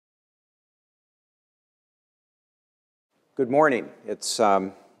Good morning. It's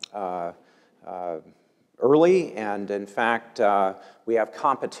early, and in fact, we have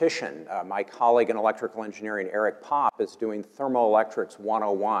competition. My colleague in electrical engineering, Eric Popp, is doing Thermoelectrics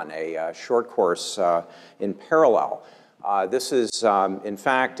 101, a short course in parallel. This is, in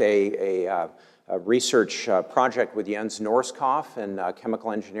fact, a research project with Jens Norskopf in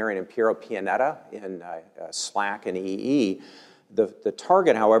chemical engineering and Piero Pianetta in SLAC and EE. The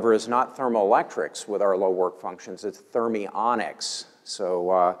target, however, is not thermoelectrics with our low work functions, it's thermionics.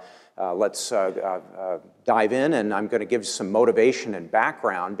 So let's dive in, and I'm going to give you some motivation and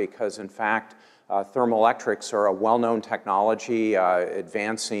background because, in fact, thermoelectrics are a well-known technology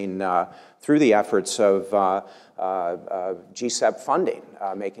advancing through the efforts of GCEP funding,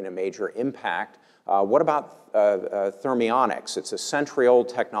 making a major impact. What about thermionics? It's a century-old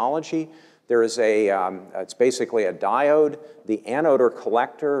technology. There is it's basically a diode. The anode or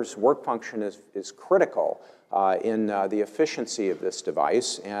collector's work function is critical in the efficiency of this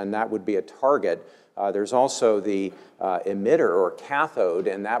device, and that would be a target. There's also the emitter or cathode,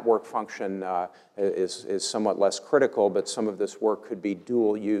 and that work function is somewhat less critical, but some of this work could be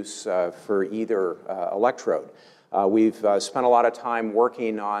dual use for either electrode. We've spent a lot of time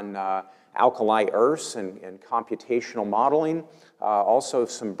working on alkali earths and computational modeling. Also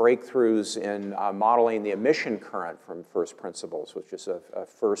some breakthroughs in modeling the emission current from first principles, which is a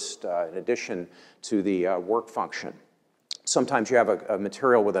first in addition to the work function. Sometimes you have a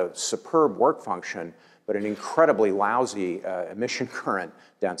material with a superb work function, but an incredibly lousy emission current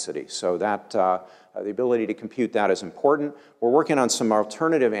density. So that the ability to compute that is important. We're working on some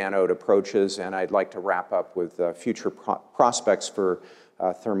alternative anode approaches, and I'd like to wrap up with future prospects for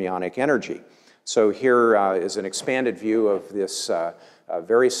thermionic energy. So here is an expanded view of this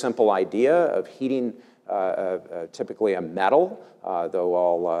very simple idea of heating typically a metal,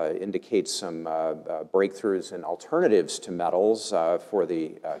 though I'll indicate some breakthroughs and alternatives to metals for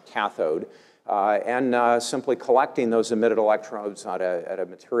the cathode, and simply collecting those emitted electrons at a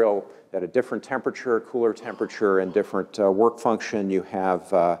material at a different temperature, cooler temperature, and different work function. You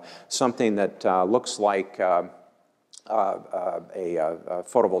have something that looks like a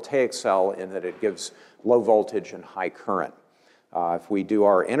photovoltaic cell in that it gives low voltage and high current. If we do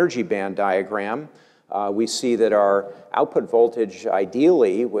our energy band diagram, we see that our output voltage,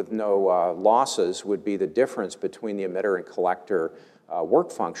 ideally with no losses, would be the difference between the emitter and collector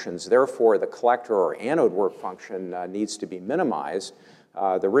work functions. Therefore, the collector or anode work function needs to be minimized.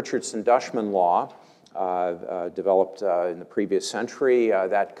 The Richardson-Dushman law developed in the previous century,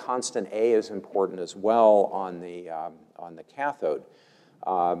 that constant A is important as well on the cathode.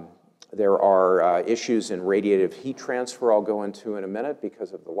 There are issues in radiative heat transfer I'll go into in a minute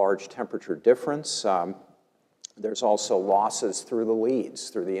because of the large temperature difference. There's also losses through the leads,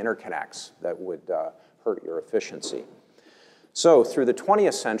 through the interconnects that would hurt your efficiency. So through the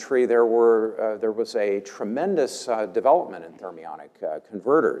 20th century, there was a tremendous development in thermionic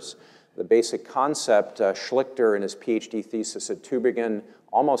converters. The basic concept, Schlichter in his PhD thesis at Tübingen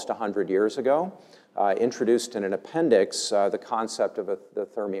almost 100 years ago, introduced in an appendix the concept of the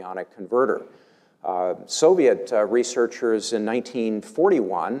thermionic converter. Soviet researchers in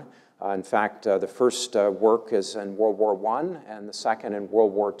 1941, in fact, the first work is in World War I and the second in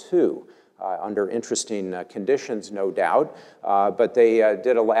World War II. Under interesting conditions, no doubt, but they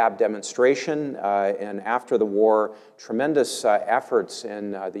did a lab demonstration, and after the war, tremendous efforts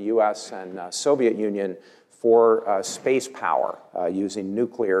in the US and Soviet Union for space power using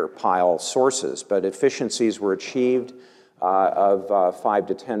nuclear pile sources, but efficiencies were achieved of 5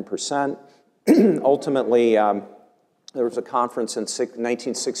 to 10%. Ultimately, there was a conference in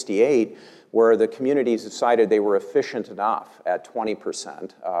 1968 where the communities decided they were efficient enough at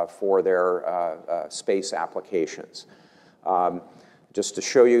 20% for their space applications. Just to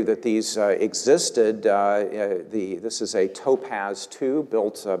show you that these existed, this is a Topaz 2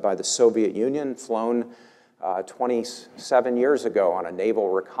 built by the Soviet Union, flown 27 years ago on a naval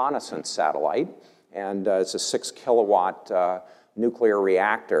reconnaissance satellite, and it's a 6 kilowatt nuclear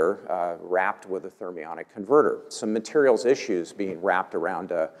reactor wrapped with a thermionic converter. Some materials issues being wrapped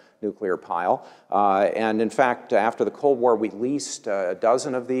around a nuclear pile. And in fact, after the Cold War, we leased a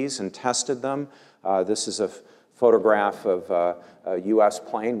dozen of these and tested them. This is a photograph of a US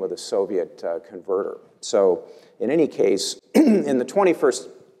plane with a Soviet converter. So in any case, in the 21st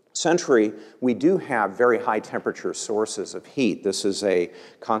century, we do have very high temperature sources of heat. This is a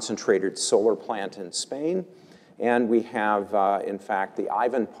concentrated solar plant in Spain. And we have, in fact, the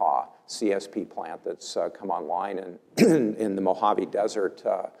Ivanpah CSP plant that's come online in the Mojave Desert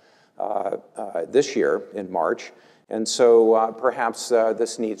this year in March. And so perhaps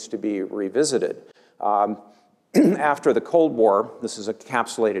this needs to be revisited. after the Cold War, this is a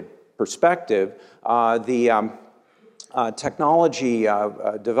capsulated perspective, the technology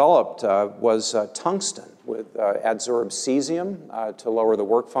developed was tungsten with adsorbed cesium to lower the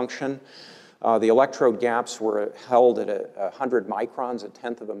work function. The electrode gaps were held at 100 microns,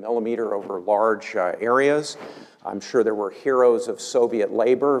 1/10 of a millimeter over large areas. I'm sure there were heroes of Soviet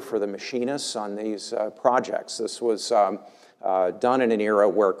labor for the machinists on these projects. This was done in an era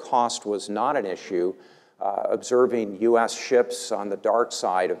where cost was not an issue. Observing US ships on the dark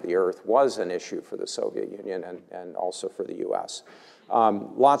side of the earth was an issue for the Soviet Union and also for the US.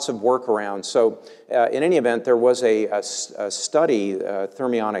 Lots of workarounds. So in any event, there was a study,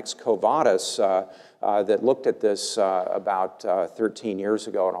 Thermionics Quo Vadis, that looked at this about 13 years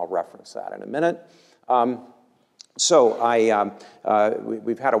ago, and I'll reference that in a minute.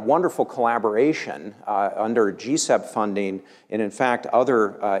 We've had a wonderful collaboration under GCEP funding, and in fact,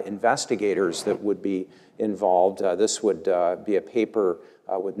 other investigators that would be involved. This would be a paper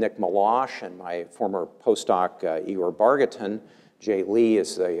with Nick Malosh and my former postdoc, Igor Bargatin. Jay Lee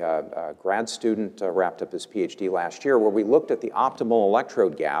is a grad student, wrapped up his PhD last year, where we looked at the optimal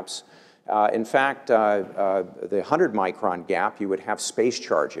electrode gaps. In fact, the 100 micron gap, you would have space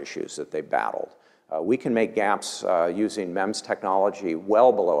charge issues that they battled. We can make gaps using MEMS technology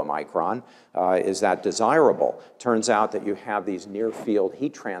well below a micron. Is that desirable? Turns out that you have these near-field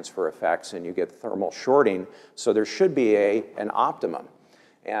heat transfer effects and you get thermal shorting, so there should be an optimum.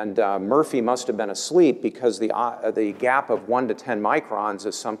 And Murphy must have been asleep because the gap of 1 to 10 microns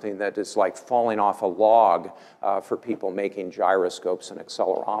is something that is like falling off a log for people making gyroscopes and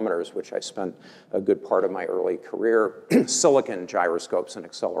accelerometers, which I spent a good part of my early career, silicon gyroscopes and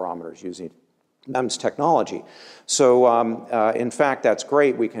accelerometers using MEMS technology. So in fact, that's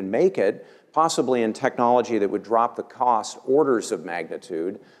great. We can make it, possibly in technology that would drop the cost orders of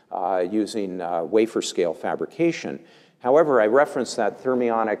magnitude using wafer scale fabrication. However, I referenced that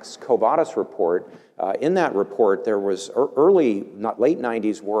Thermionics Quo Vadis report. In that report, there was late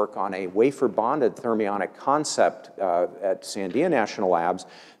 90s work on a wafer-bonded thermionic concept at Sandia National Labs.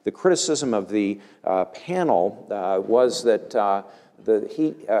 The criticism of the panel was that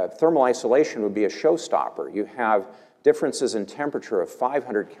the thermal isolation would be a showstopper. You have differences in temperature of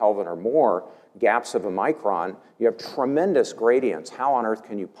 500 Kelvin or more, gaps of a micron. You have tremendous gradients. How on earth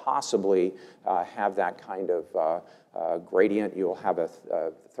can you possibly have that kind of gradient? You'll have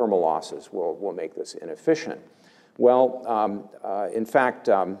thermal losses will make this inefficient. Well, in fact,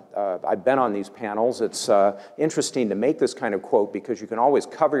 I've been on these panels. It's interesting to make this kind of quote because you can always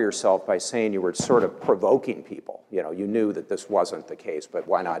cover yourself by saying you were sort of provoking people. You know, you knew that this wasn't the case, but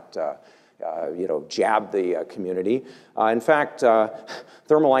why not, jab the community? In fact,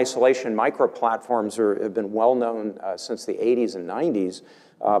 thermal isolation microplatforms have been well known since the 80s and 90s.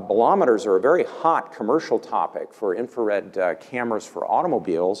 Bolometers are a very hot commercial topic for infrared cameras for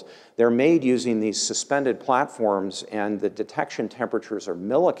automobiles. They're made using these suspended platforms, and the detection temperatures are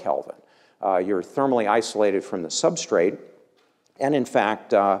millikelvin. You're thermally isolated from the substrate. And in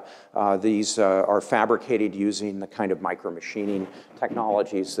fact, these are fabricated using the kind of micromachining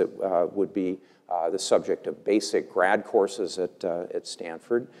technologies that would be the subject of basic grad courses at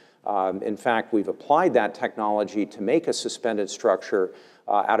Stanford. In fact, we've applied that technology to make a suspended structure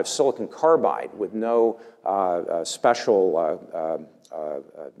out of silicon carbide with no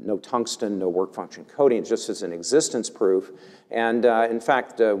no tungsten, no work function coating, just as an existence proof. And in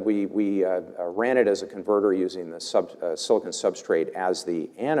fact, we ran it as a converter using the silicon substrate as the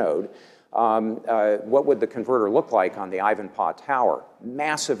anode. What would the converter look like on the Ivanpah Tower?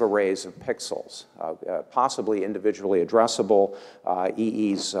 Massive arrays of pixels, possibly individually addressable.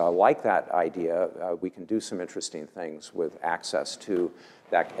 EEs like that idea. We can do some interesting things with access to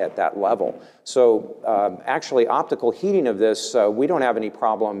that at that level. So actually, optical heating of this, we don't have any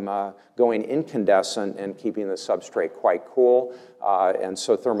problem going incandescent and keeping the substrate quite cool. And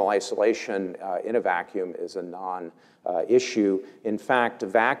so thermal isolation in a vacuum is a non-issue. In fact,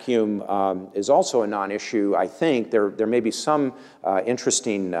 vacuum is also a non-issue. I think there may be some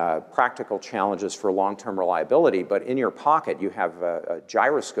interesting practical challenges for long-term reliability, but in your pocket you have a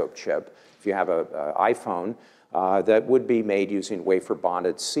gyroscope chip. If you have an iPhone, that would be made using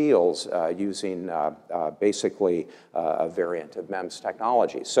wafer-bonded seals using basically a variant of MEMS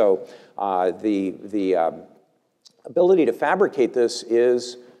technology. So the ability to fabricate this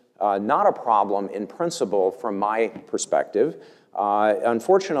is not a problem in principle from my perspective.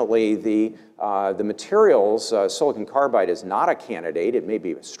 Unfortunately, the materials, silicon carbide is not a candidate. It may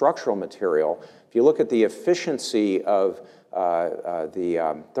be a structural material. If you look at the efficiency of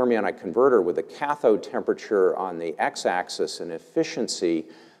the thermionic converter with the cathode temperature on the x-axis and efficiency,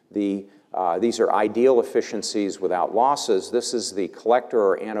 the These are ideal efficiencies without losses. This is the collector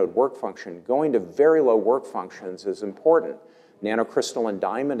or anode work function. Going to very low work functions is important. Nanocrystalline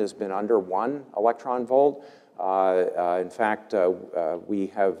diamond has been under 1 electron volt. In fact, we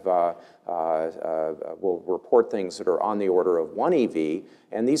have, we'll report things that are on the order of 1 eV,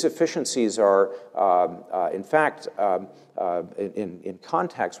 and these efficiencies are, in fact, in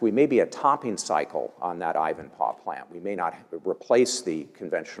context, we may be a topping cycle on that Ivanpah plant. We may not replace the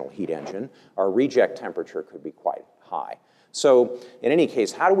conventional heat engine. Our reject temperature could be quite high. So in any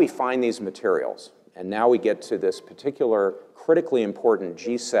case, how do we find these materials? And now we get to this particular critically important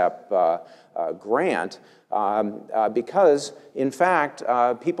GCEP grant, because, in fact,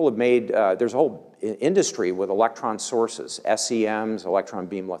 people have made, there's a whole industry with electron sources, SEMs, electron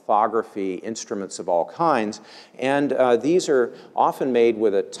beam lithography, instruments of all kinds, and these are often made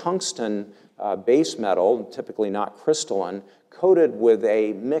with a tungsten base metal, typically not crystalline, coated with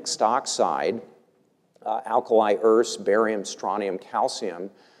a mixed oxide, alkali earths, barium, strontium, calcium,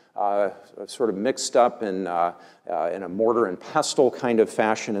 sort of mixed up in a mortar and pestle kind of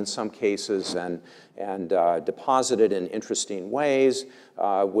fashion in some cases, and deposited in interesting ways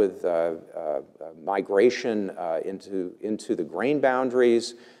with migration into the grain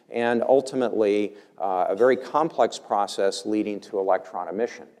boundaries, and ultimately a very complex process leading to electron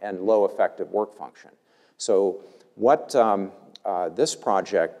emission and low effective work function. So what this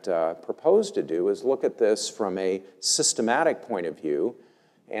project proposed to do is look at this from a systematic point of view.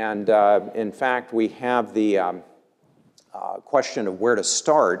 And in fact, we have the question of where to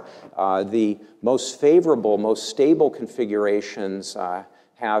start. The most favorable, most stable configurations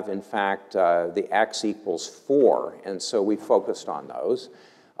have, in fact, the x equals 4, and so we focused on those.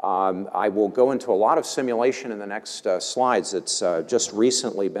 I will go into a lot of simulation in the next slides. It's just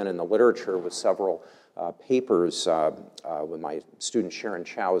recently been in the literature with several papers with my student Sharon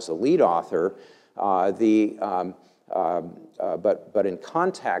Chow as the lead author. But in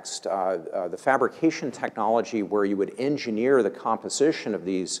context, the fabrication technology where you would engineer the composition of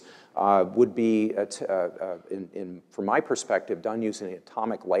these would be, from my perspective, done using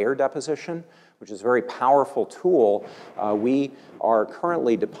atomic layer deposition, which is a very powerful tool. We are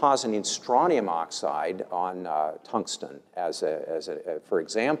currently depositing strontium oxide on tungsten for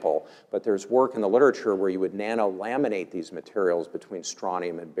example, but there's work in the literature where you would nano-laminate these materials between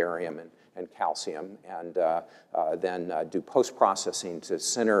strontium and barium and calcium, and then do post-processing to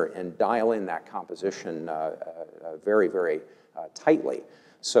center and dial in that composition very, very tightly.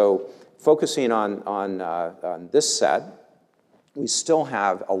 So focusing on this set, we still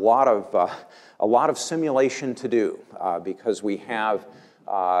have a lot of simulation to do because we have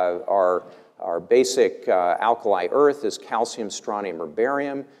our basic alkali earth is calcium, strontium, or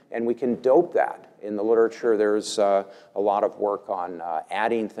barium, and we can dope that. In the literature, there's a lot of work on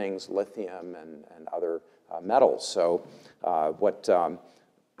adding things, lithium and other metals. So what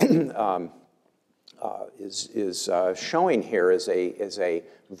is showing here is a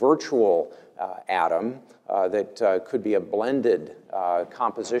virtual atom that could be a blended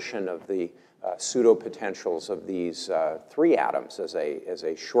composition of the pseudo-potentials of these 3 atoms as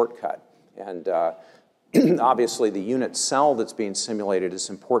a shortcut. And obviously, the unit cell that's being simulated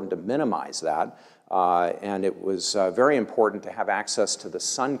is important to minimize that. And it was very important to have access to the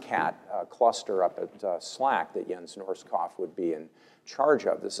SunCat cluster up at SLAC that Jens Norskopf would be in charge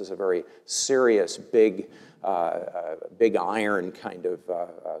of. This is a very serious, big iron kind of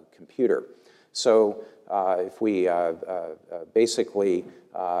computer. So if we basically,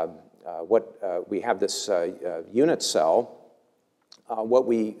 we have this unit cell, what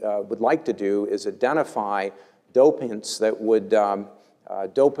we would like to do is identify dopants that would,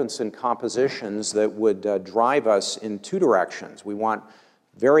 dopants and compositions that would drive us in 2 directions. We want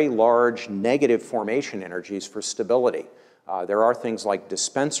very large negative formation energies for stability. There are things like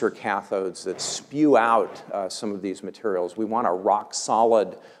dispenser cathodes that spew out some of these materials. We want a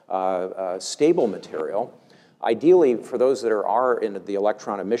rock-solid, stable material. Ideally, for those that are in the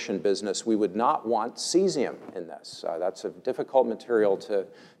electron emission business, we would not want cesium in this. That's a difficult material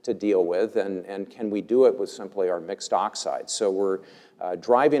to deal with, and can we do it with simply our mixed oxides? So we're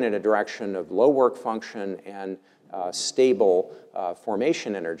driving in a direction of low work function and stable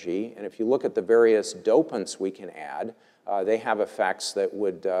formation energy. And if you look at the various dopants we can add, they have effects that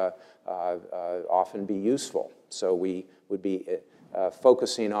would often be useful. So we would be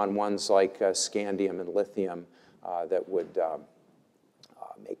focusing on ones like scandium and lithium that would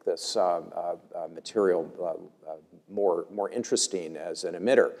make this material more interesting as an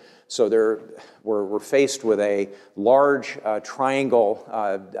emitter. So we're faced with a large triangle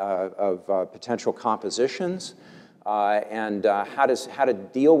of potential compositions. and how to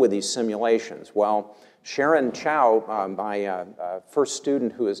deal with these simulations. Well, Sharon Chow, my first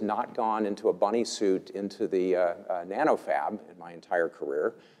student who has not gone into a bunny suit into the nanofab in my entire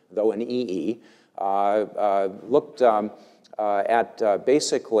career, though an EE, looked at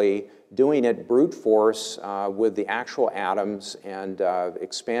basically doing it brute force with the actual atoms and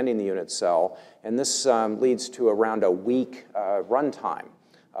expanding the unit cell. And this leads to around a week runtime.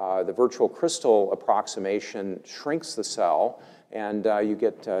 The virtual crystal approximation shrinks the cell, and you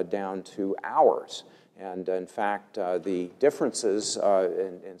get down to hours. And in fact, the differences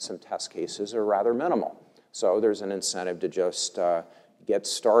in some test cases are rather minimal. So there's an incentive to just get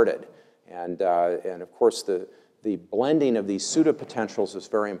started. And of course, the blending of these pseudopotentials is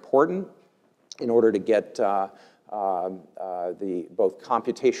very important in order to get both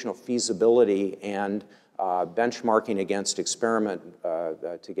computational feasibility and benchmarking against experiment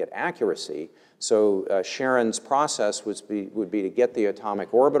to get accuracy. So Sharon's process would be to get the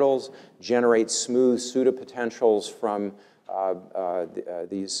atomic orbitals, generate smooth pseudopotentials from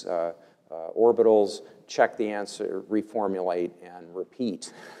these orbitals, check the answer, reformulate, and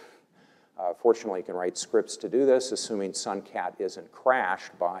repeat. Fortunately, you can write scripts to do this, assuming SunCat isn't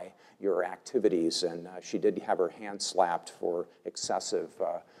crashed by your activities. And she did have her hand slapped for excessive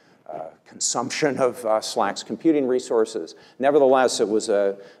consumption of SLAC's computing resources. Nevertheless, it was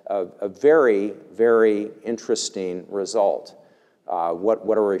a very, very interesting result.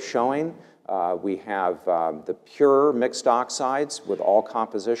 What are we showing? We have the pure mixed oxides with all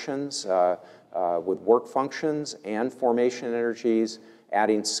compositions, with work functions and formation energies,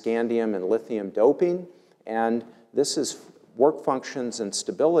 adding scandium and lithium doping. And this is work functions and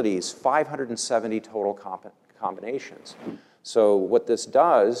stabilities, 570 total combinations. So what this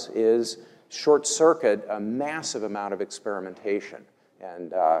does is short circuit a massive amount of experimentation.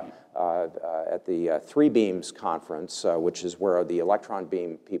 And at the Three Beams conference, which is where the electron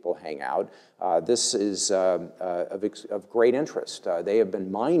beam people hang out, this is of great interest. They have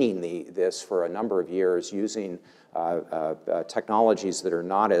been mining this for a number of years using technologies that are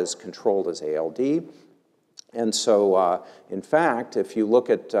not as controlled as ALD. And so, in fact, if you look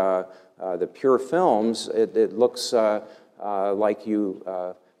at the pure films, it looks like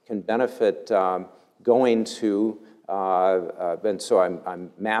you can benefit going to, and so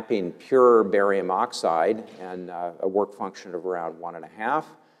I'm mapping pure barium oxide and a work function of around 1.5.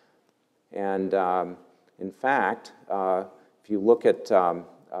 And in fact, if you look at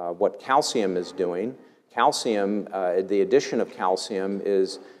what calcium is doing, calcium, the addition of calcium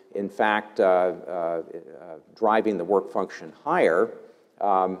is in fact driving the work function higher.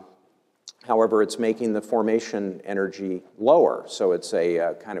 However, it's making the formation energy lower, so it's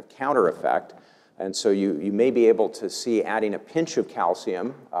a kind of counter effect. And so you may be able to see adding a pinch of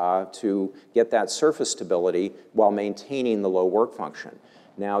calcium to get that surface stability while maintaining the low work function.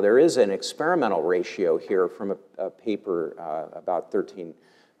 Now, there is an experimental ratio here from a paper about 13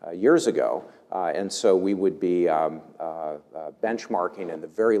 years ago, and so we would be benchmarking in the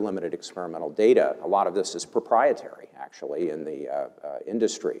very limited experimental data. A lot of this is proprietary, actually, in the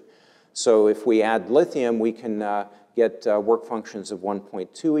industry. So if we add lithium, we can get work functions of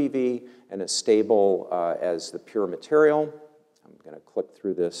 1.2 EV and as stable as the pure material. I'm going to click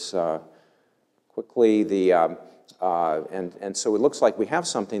through this quickly. And so it looks like we have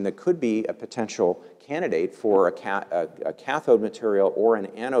something that could be a potential candidate for a cathode material or an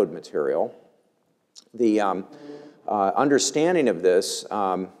anode material. The understanding of this,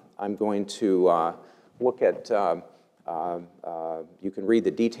 I'm going to look at, you can read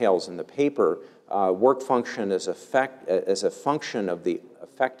the details in the paper. Work function as a function of the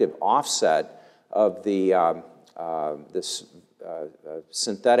effective offset of the, this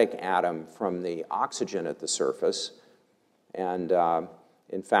synthetic atom from the oxygen at the surface. And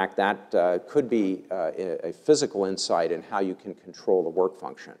in fact, that could be a physical insight in how you can control the work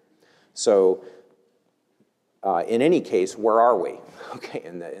function. So in any case, where are we? Okay,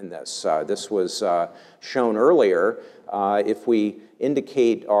 in this. This was shown earlier. If we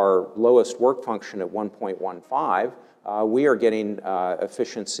indicate our lowest work function at 1.15, we are getting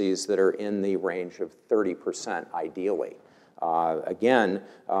efficiencies that are in the range of 30% ideally. Again,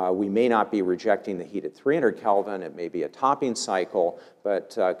 we may not be rejecting the heat at 300 Kelvin. It may be a topping cycle,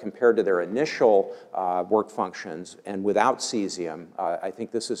 but compared to their initial work functions and without cesium, I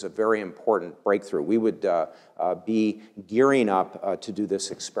think this is a very important breakthrough. We would be gearing up to do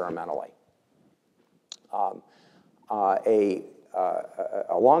this experimentally.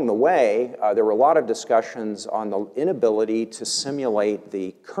 Along the way, there were a lot of discussions on the inability to simulate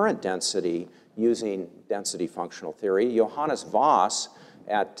the current density using density functional theory. Johannes Voss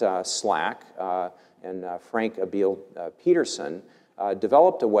at SLAC and Frank Abel Peterson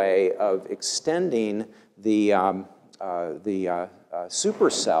developed a way of extending the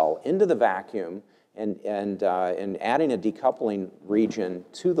supercell into the vacuum and adding a decoupling region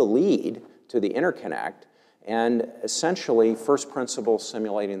to the lead, to the interconnect, and essentially first principle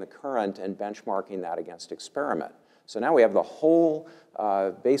simulating the current and benchmarking that against experiment. So now we have the whole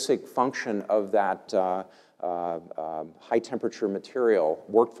basic function of that high temperature material,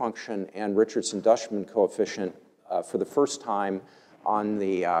 work function and Richardson-Dushman coefficient for the first time on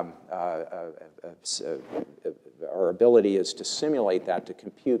the, our ability is to simulate that to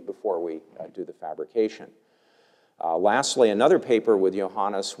compute before we do the fabrication. Lastly, another paper with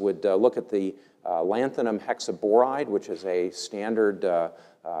Johannes would look at the lanthanum hexaboride, which is a standard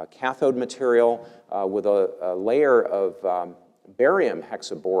cathode material with a layer of barium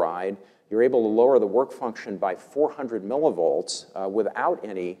hexaboride. You're able to lower the work function by 400 millivolts without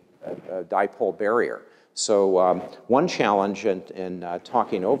any dipole barrier. So one challenge in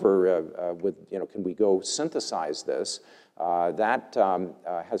talking over with, can we go synthesize this? That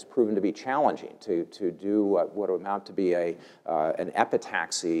has proven to be challenging to do what would amount to be an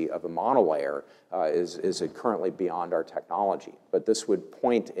epitaxy of a monolayer is currently beyond our technology. But this would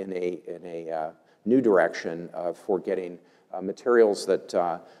point in a new direction for getting materials that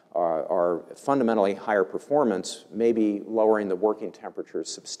are fundamentally higher performance, maybe lowering the working temperatures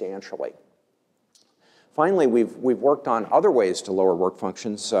substantially. Finally, we've worked on other ways to lower work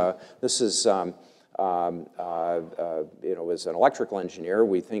functions. This is, as an electrical engineer,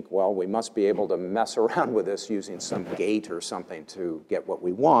 we think, well, we must be able to mess around with this using some gate or something to get what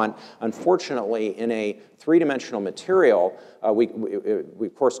we want. Unfortunately, in a three-dimensional material, we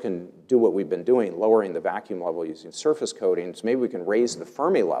of course can do what we've been doing, lowering the vacuum level using surface coatings. Maybe we can raise the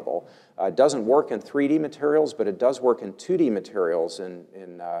Fermi level. It doesn't work in 3D materials, but it does work in 2D materials.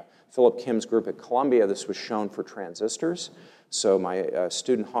 In Philip Kim's group at Columbia, this was shown for transistors. So my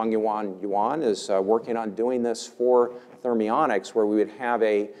student Hongyuan Yuan is working on doing this for thermionics, where we would have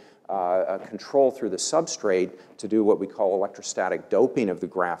a control through the substrate to do what we call electrostatic doping of the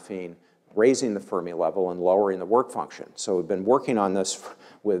graphene, raising the Fermi level and lowering the work function. So we've been working on this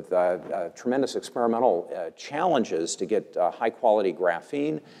with tremendous experimental challenges to get high-quality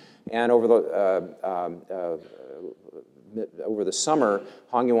graphene. And over the summer,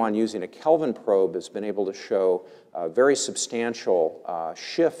 Hongyuan, using a Kelvin probe, has been able to show a very substantial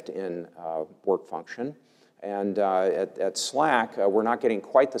shift in work function. And at SLAC, we're not getting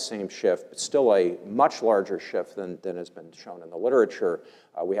quite the same shift, but still a much larger shift than has been shown in the literature.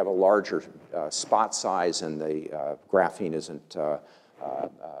 We have a larger spot size, and the graphene isn't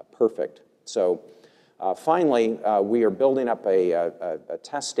perfect. So finally, we are building up a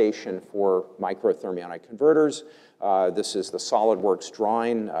test station for microthermionic converters. This is the SolidWorks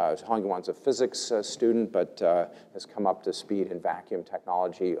drawing. Hongyuan's a physics student, but has come up to speed in vacuum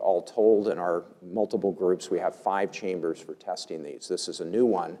technology. All told, in our multiple groups, we have 5 chambers for testing these. This is a new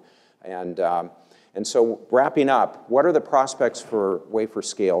one. And so wrapping up, what are the prospects for wafer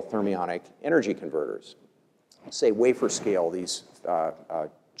scale thermionic energy converters? Say wafer scale, these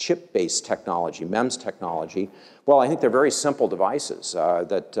chip-based technology, MEMS technology. Well, I think they're very simple devices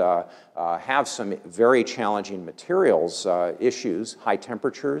that have some very challenging materials issues, high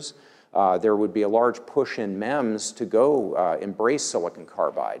temperatures. There would be a large push in MEMS to go embrace silicon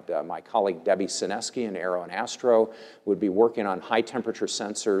carbide. My colleague Debbie Sineski in Aero and Astro would be working on high temperature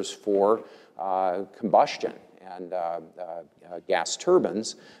sensors for combustion and gas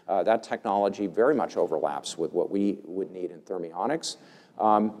turbines. That technology very much overlaps with what we would need in thermionics.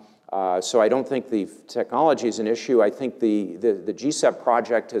 So I don't think the technology is an issue. I think the GCEP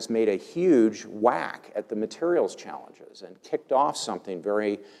project has made a huge whack at the materials challenges and kicked off something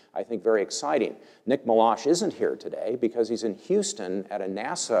I think very exciting. Nick Malosh isn't here today because he's in Houston at a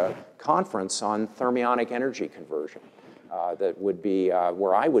NASA conference on thermionic energy conversion. That would be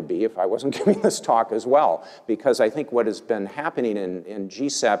where I would be if I wasn't giving this talk as well, because I think what has been happening in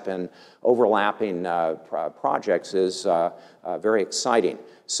GCEP and overlapping projects is very exciting.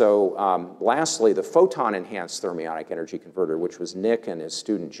 So lastly, the photon-enhanced thermionic energy converter, which was Nick and his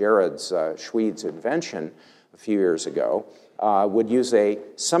student Jared's Schwede's invention a few years ago, would use a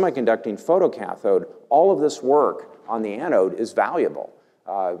semiconducting photocathode. All of this work on the anode is valuable.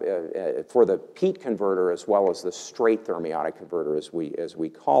 For the Pete converter as well as the straight thermionic converter, as we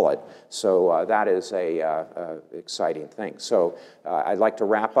call it. So that is a exciting thing. So I'd like to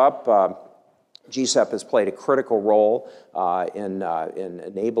wrap up. GCEP has played a critical role in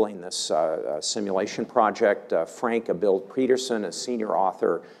enabling this simulation project. Frank Abel Peterson, a senior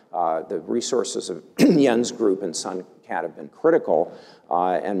author, the resources of Jens Group in Sun TCAT have been critical.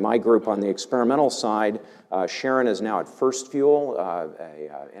 And my group on the experimental side, Sharon is now at First Fuel, a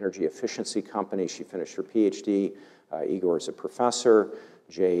energy efficiency company. She finished her PhD. Igor is a professor.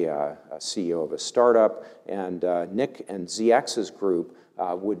 Jay, a CEO of a startup. And Nick and ZX's group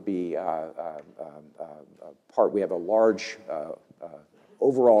would be part. We have a large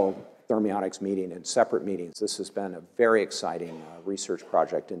overall thermionics meeting and separate meetings. This has been a very exciting research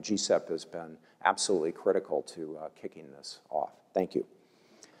project, and GCEP has been absolutely critical to kicking this off. Thank you.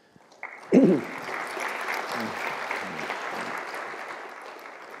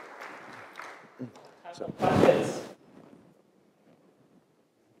 So, questions?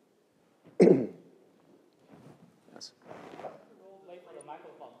 Yes. Wait for the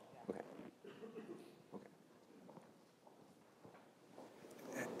microphone. Okay.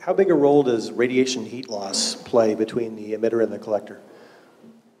 How big a role does radiation heat loss play between the emitter and the collector?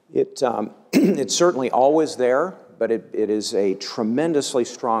 It's certainly always there, but it is a tremendously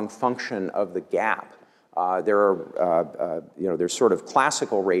strong function of the gap. There's sort of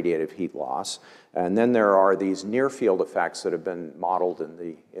classical radiative heat loss, and then there are these near-field effects that have been modeled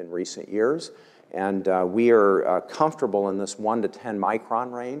in recent years, and we are comfortable in this 1 to 10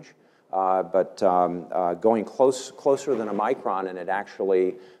 micron range, but going closer than a micron, and it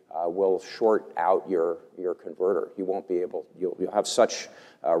actually will short out your converter. You won't be able. You'll have such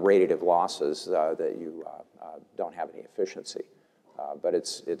radiative losses that you don't have any efficiency. But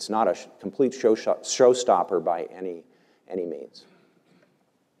it's not a complete showstopper by any means.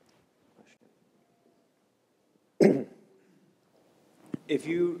 If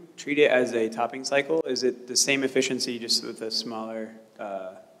you treat it as a topping cycle, is it the same efficiency just with a smaller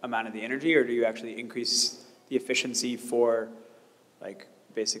amount of the energy, or do you actually increase the efficiency for like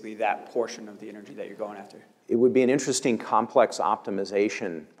basically that portion of the energy that you're going after? It would be an interesting complex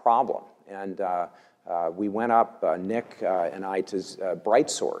optimization problem. And we went up, Nick and I, to Bright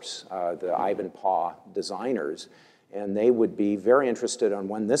Source, the Ivanpah designers, and they would be very interested on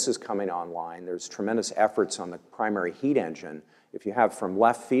when this is coming online. There's tremendous efforts on the primary heat engine. If you have from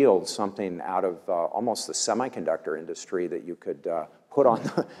left field something out of almost the semiconductor industry that you could put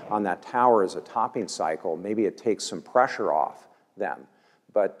on that tower as a topping cycle, maybe it takes some pressure off them.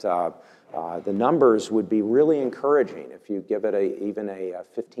 But the numbers would be really encouraging if you give it even a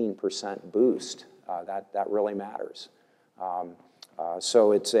 15% boost. That really matters.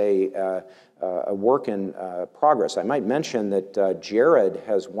 So it's a work in progress. I might mention that Jared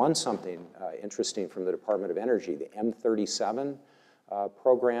has won something interesting from the Department of Energy, the M37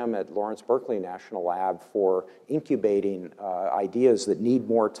 program at Lawrence Berkeley National Lab for incubating ideas that need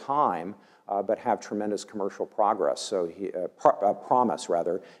more time but have tremendous commercial progress. So promise,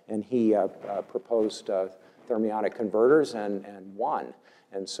 rather. And he proposed thermionic converters and won.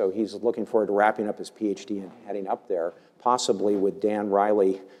 And so he's looking forward to wrapping up his PhD and heading up there, possibly with Dan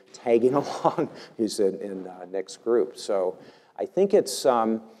Riley tagging along. He's in Nick's group. So I think it's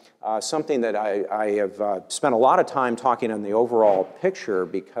something that I have spent a lot of time talking on the overall picture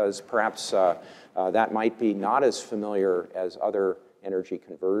because perhaps that might be not as familiar as other energy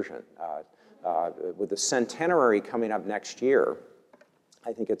conversion. With the centenary coming up next year,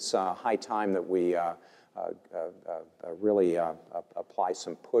 I think it's high time that we really apply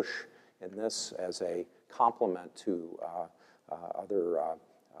some push in this as a complement to other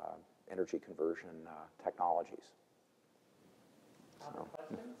energy conversion technologies. So.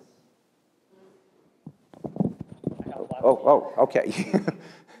 Oh, okay.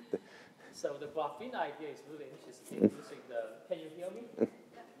 So the graphene idea is really interesting. Using can you hear me?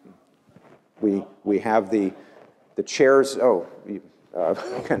 We have the chairs. Oh,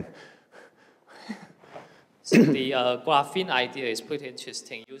 can. So the graphene idea is pretty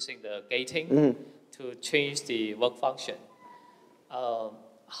interesting, using the gating to change the work function.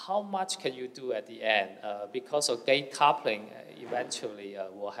 How much can you do at the end? Because of gate coupling, eventually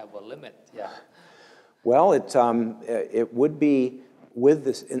will have a limit. Yeah. Well, it would be with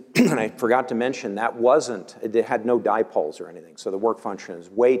this, and I forgot to mention that it had no dipoles or anything, so the work function is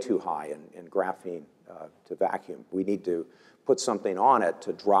way too high in graphene to vacuum. We need to put something on it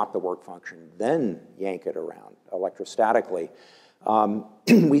to drop the work function, then yank it around electrostatically.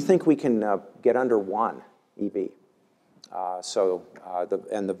 We think we can get under 1 eV.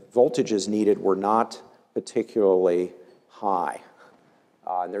 And the voltages needed were not particularly high.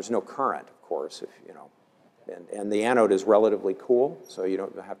 And there's no current, of course, and the anode is relatively cool, so you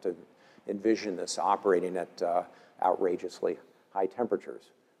don't have to envision this operating at outrageously high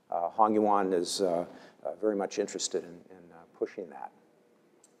temperatures. Hong Yuan is very much interested in pushing that.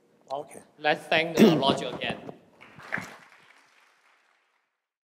 Okay. Let's thank Roger again.